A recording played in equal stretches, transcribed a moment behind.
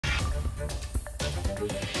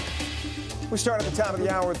We start at the top of the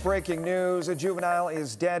hour with breaking news. A juvenile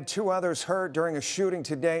is dead, 2 others hurt during a shooting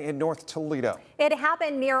today in North Toledo. It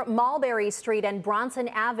happened near Mulberry Street and Bronson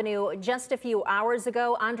Avenue just a few hours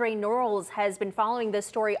ago. Andre Norrells has been following this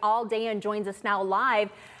story all day and joins us now live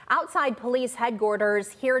outside police headquarters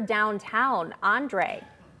here downtown. Andre.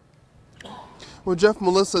 Well, Jeff,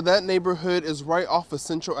 Melissa, that neighborhood is right off of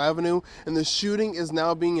Central Avenue, and the shooting is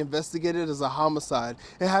now being investigated as a homicide.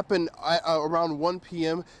 It happened around 1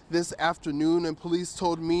 p.m. this afternoon, and police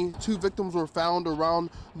told me 2 victims were found around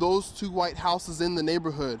those 2 white houses in the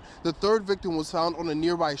neighborhood. The 3rd victim was found on a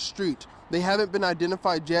nearby street. They haven't been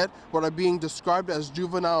identified yet, but are being described as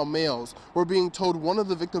juvenile males. We're being told one of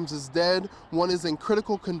the victims is dead, one is in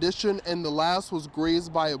critical condition, and the last was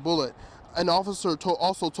grazed by a bullet. An officer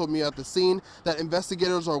also told me at the scene that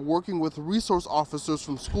investigators are working with resource officers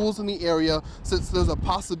from schools in the area since there's a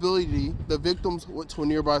possibility the victims went to a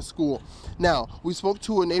nearby school. Now, we spoke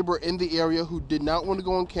to a neighbor in the area who did not want to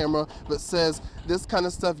go on camera, but says this kind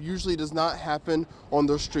of stuff usually does not happen on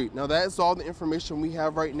their street. Now, that is all the information we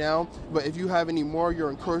have right now, but if you have any more, you're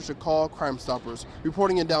encouraged to call Crime Stoppers.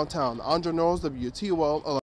 Reporting in downtown, Andre Norrells, WTOL.